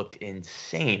shit looked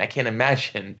insane. I can't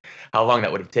imagine how long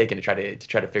that would have taken to try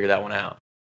to figure that one out.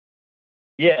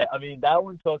 Yeah, I mean, that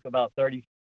one took about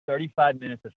 35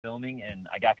 minutes of filming, and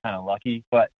I got kind of lucky.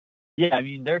 But yeah, I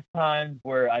mean, there's times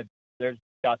where there's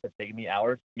shots that take me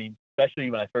hours. I mean, especially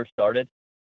when I first started,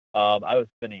 I was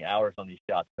spending hours on these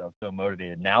shots. So I'm so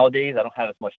motivated. Nowadays, I don't have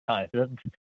as much time.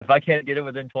 If I can't get it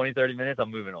within 20, 30 minutes, I'm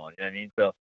moving on. You know what I mean?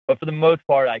 So, but for the most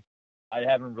part, I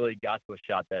haven't really got to a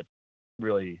shot that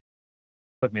really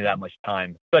took me that much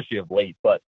time, especially of late.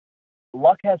 But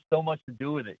luck has so much to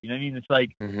do with it. You know what I mean? It's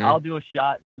like I'll do a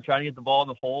shot, trying to get the ball in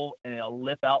the hole, and I'll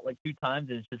lip out like 2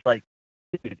 times, and it's just like,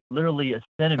 dude, literally a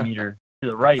centimeter to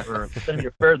the right or a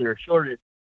centimeter further or shorter.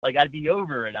 Like I'd be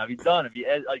over it. I'd be done.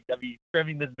 I'd be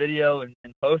trimming this video and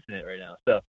posting it right now.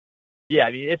 So yeah,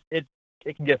 I mean it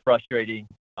can get frustrating.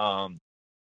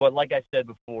 But like I said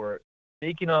before,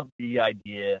 thinking up the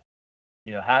idea,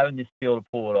 you know, having the skill to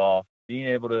pull it off, being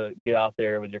able to get out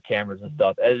there with your cameras and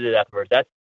stuff, edit it afterwards.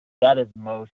 That is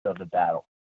most of the battle.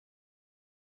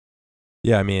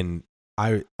 Yeah, I mean,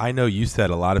 I know you said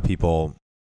a lot of people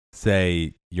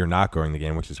say you're not growing the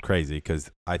game, which is crazy because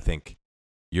I think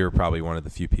you're probably one of the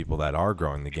few people that are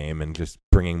growing the game and just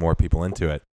bringing more people into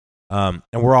it. And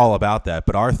we're all about that,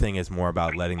 but our thing is more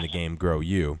about letting the game grow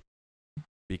you.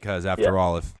 Because after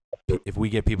all, if we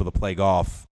get people to play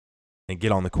golf and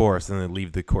get on the course and then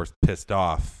leave the course pissed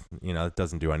off, you know, it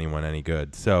doesn't do anyone any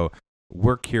good. So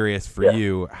we're curious for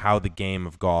you how the game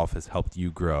of golf has helped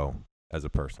you grow as a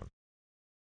person.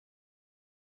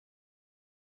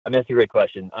 I mean, that's a great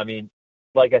question. I mean,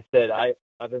 like I said,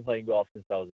 I've been playing golf since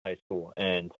I was in high school,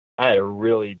 and I had a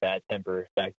really bad temper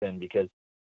back then because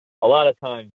a lot of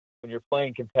times when you're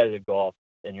playing competitive golf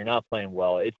and you're not playing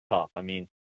well, it's tough. I mean,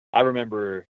 I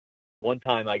remember one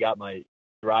time I got my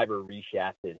driver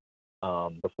reshafted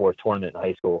before a tournament in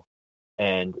high school,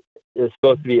 and it was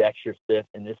supposed to be extra stiff,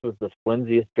 and this was the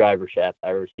flimsiest driver shaft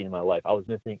I've ever seen in my life. I was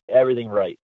missing everything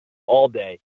right all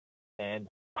day, and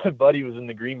my buddy was in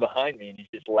the green behind me, and he's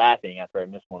just laughing after I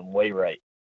missed one way right.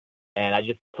 And I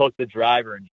just took the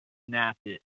driver and snapped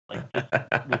it like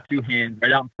just with 2 hands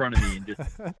right out in front of me, and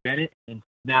just bent it and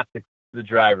snapped the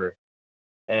driver.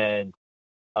 And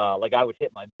like I would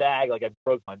hit my bag, like I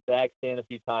broke my bag stand a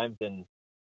few times, and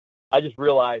I just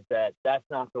realized that that's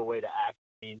not the way to act.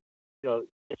 I mean, you know,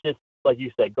 it's just like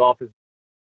you said, golf is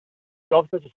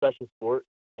such a special sport,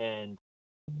 and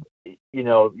you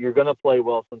know, you're gonna play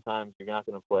well sometimes. You're not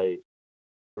gonna play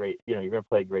great. You know, you're gonna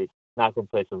play great. Not gonna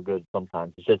play so good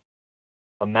sometimes. It's just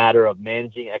a matter of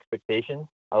managing expectations.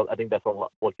 I think that's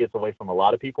what gets away from a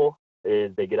lot of people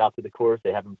is they get out to the course,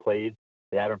 they haven't played,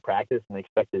 they haven't practiced, and they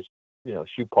expect to, you know,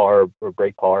 shoot par or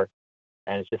break par,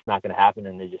 and it's just not going to happen,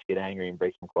 and they just get angry and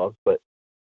break some clubs. But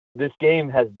this game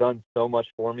has done so much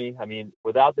for me. I mean,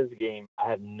 without this game, I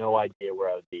have no idea where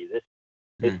I would be.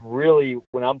 It's really,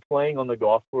 when I'm playing on the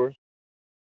golf course,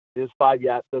 those 5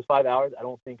 hours, I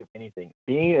don't think of anything.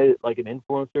 Being like an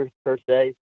influencer per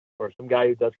se, or some guy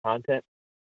who does content,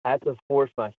 I have to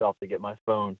force myself to get my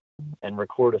phone and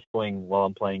record a swing while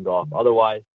I'm playing golf.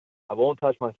 Otherwise, I won't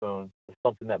touch my phone. It's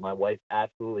something that my wife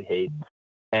absolutely hates.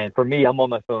 And for me, I'm on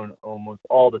my phone almost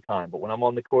all the time. But when I'm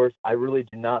on the course, I really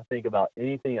do not think about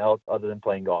anything else other than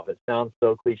playing golf. It sounds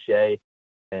so cliche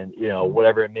and, you know,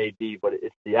 whatever it may be, but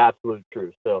it's the absolute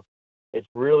truth. So it's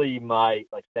really my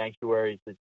like sanctuary.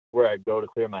 It's where I go to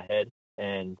clear my head.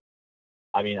 And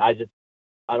I mean, I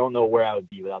don't know where I would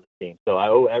be without the game. So I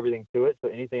owe everything to it.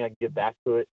 So anything I can give back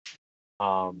to it,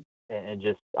 and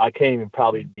just I can't even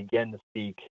probably begin to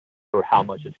speak for how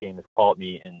much this game has taught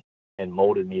me and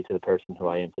molded me to the person who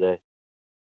I am today.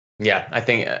 Yeah, I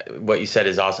think what you said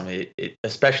is awesome.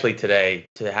 Especially today,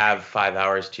 to have 5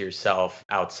 hours to yourself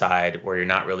outside where you're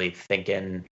not really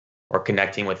thinking or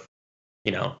connecting with,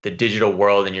 you know, the digital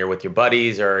world, and you're with your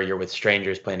buddies or you're with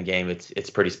strangers playing a game. It's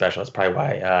pretty special. It's probably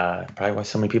why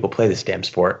so many people play this damn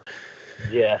sport.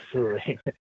 Yeah, absolutely.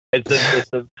 It's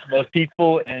the most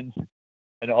peaceful and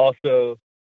also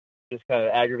just kind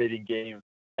of aggravating game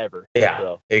ever. Yeah,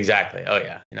 so. Exactly. Oh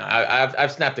yeah. You know,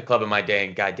 I've snapped a club in my day,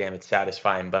 and goddamn, it's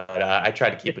satisfying. But I try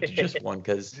to keep it to just one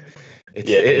because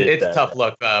it's tough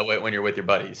luck when you're with your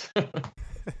buddies.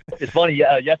 It's funny.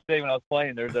 Yesterday when I was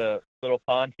playing, there's a little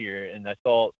pond here, and I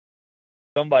saw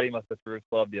somebody must have threw a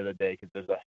club the other day because there's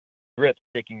a strip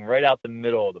sticking right out the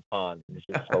middle of the pond. It's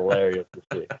just hilarious to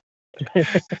see.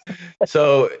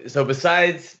 So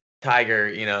besides Tiger,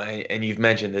 and you've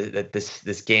mentioned that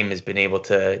this game has been able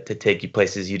to take you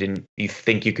places you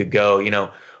think you could go.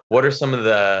 What are some of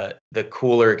the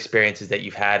cooler experiences that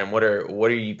you've had, and what are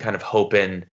you kind of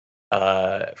hoping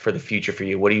for the future for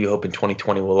you? What are you hoping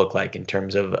 2020 will look like in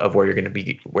terms of where you're going to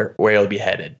be, where you'll be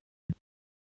headed?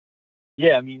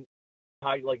 Yeah, I mean,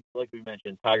 like we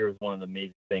mentioned, Tiger was one of the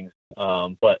amazing things.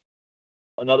 But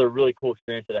another really cool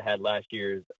experience that I had last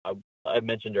year is I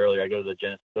mentioned earlier I go to the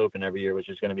Genesis Open every year, which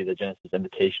is going to be the Genesis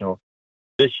Invitational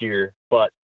this year.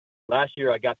 But last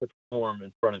year I got to perform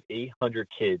in front of 800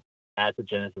 kids at the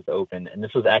Genesis Open, and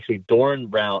this was actually during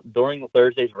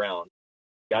Thursday's round.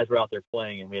 Guys were out there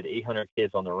playing, and we had 800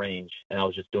 kids on the range, and I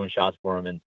was just doing shots for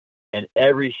them. And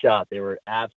every shot, they were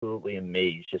absolutely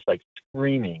amazed, just like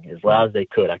screaming as loud as they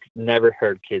could. I never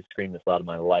heard kids scream this loud in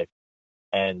my life.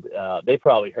 And they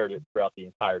probably heard it throughout the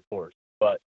entire course.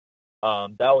 But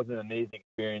that was an amazing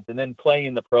experience. And then playing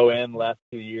in the Pro-Am the last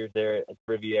 2 years there at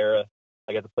Riviera,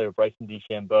 I got to play with Bryson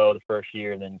DeChambeau the first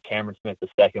year, and then Cameron Smith the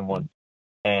second one.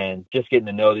 And just getting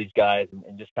to know these guys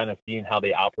and just kind of seeing how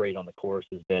they operate on the course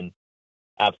has been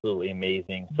absolutely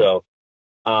amazing. So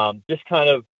just kind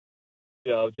of,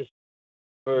 just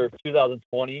for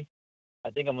 2020, I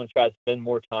think I'm going to try to spend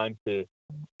more time to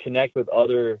connect with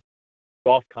other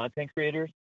golf content creators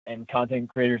and content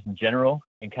creators in general,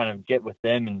 and kind of get with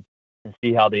them and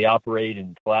see how they operate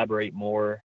and collaborate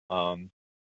more.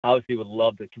 Obviously would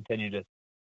love to continue to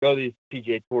go to these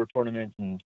PGA Tour tournaments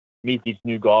and meet these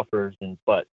new golfers,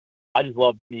 but I just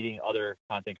love meeting other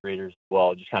content creators as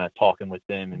well, just kind of talking with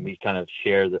them, and we kind of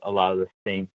share a lot of the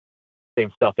same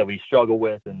stuff that we struggle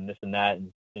with and this and that,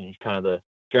 and it's kind of the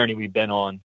journey we've been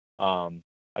on.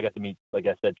 I got to meet, like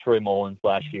I said, Troy Mullins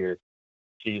last year.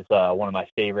 She's one of my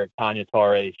favorite. Tanya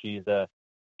Tare, she's a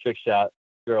Trickshot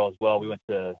girl as well. We went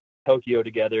to Tokyo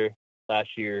together last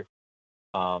year.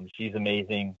 She's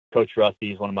amazing. Coach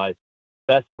Rusty is one of my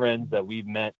best friends that we've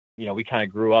met. We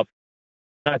kind of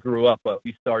but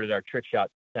we started our Trickshot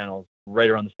channels right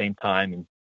around the same time, and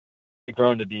we've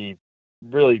grown to be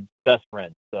really best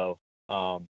friends. So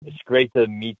it's great to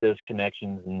meet those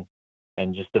connections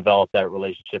and just develop that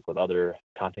relationship with other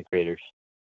content creators.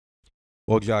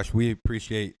 Well, Josh, we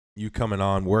appreciate you coming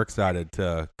on. We're excited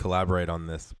to collaborate on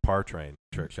this par train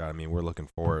Trickshot. I mean, we're looking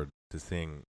forward to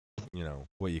seeing,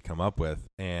 what you come up with.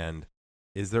 And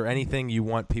is there anything you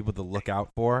want people to look out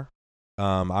for?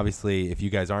 Obviously, if you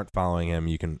guys aren't following him,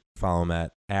 you can follow him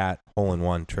at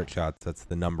hole-in-one Trickshots. That's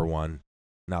the number one,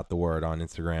 not the word, on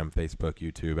Instagram, Facebook,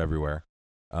 YouTube, everywhere.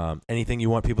 Anything you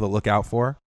want people to look out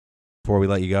for before we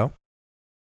let you go?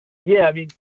 Yeah, I mean,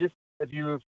 just if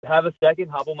you have a second,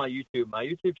 hop on my YouTube. My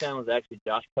YouTube channel is actually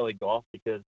Josh Kelly Golf,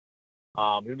 because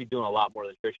I'm going to be doing a lot more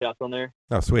than trick shots on there.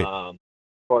 Oh, sweet.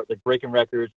 Like breaking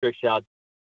records, trick shots,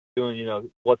 doing,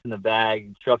 what's in the bag,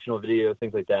 instructional videos,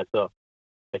 things like that. So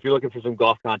if you're looking for some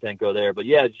golf content, go there. But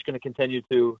yeah, just going to continue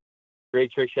to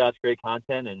create trick shots, great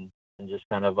content, and just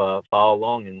kind of follow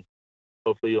along, and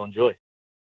hopefully you'll enjoy.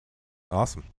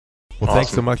 Awesome. Well,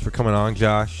 thanks so much for coming on,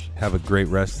 Josh. Have a great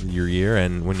rest of your year.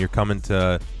 And when you're coming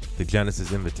to the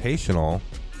Genesis Invitational,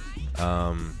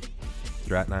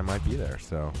 Strat and I might be there,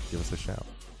 so give us a shout.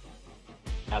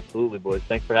 Absolutely, boys.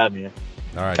 Thanks for having me.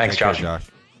 All right. Thanks, Josh. Josh.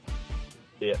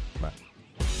 See ya. Bye.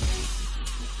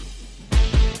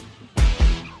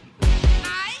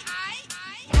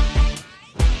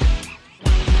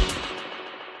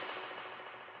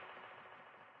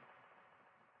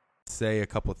 Say a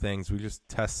couple of things. We just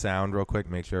test sound real quick,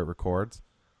 make sure it records.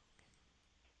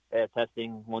 Yeah,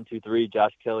 testing 1, 2, 3.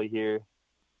 Josh Kelly here.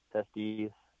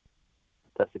 Testies.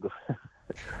 Testicle.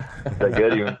 Is that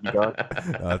good? You gone?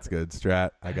 Oh, that's good.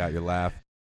 Strat, I got your laugh.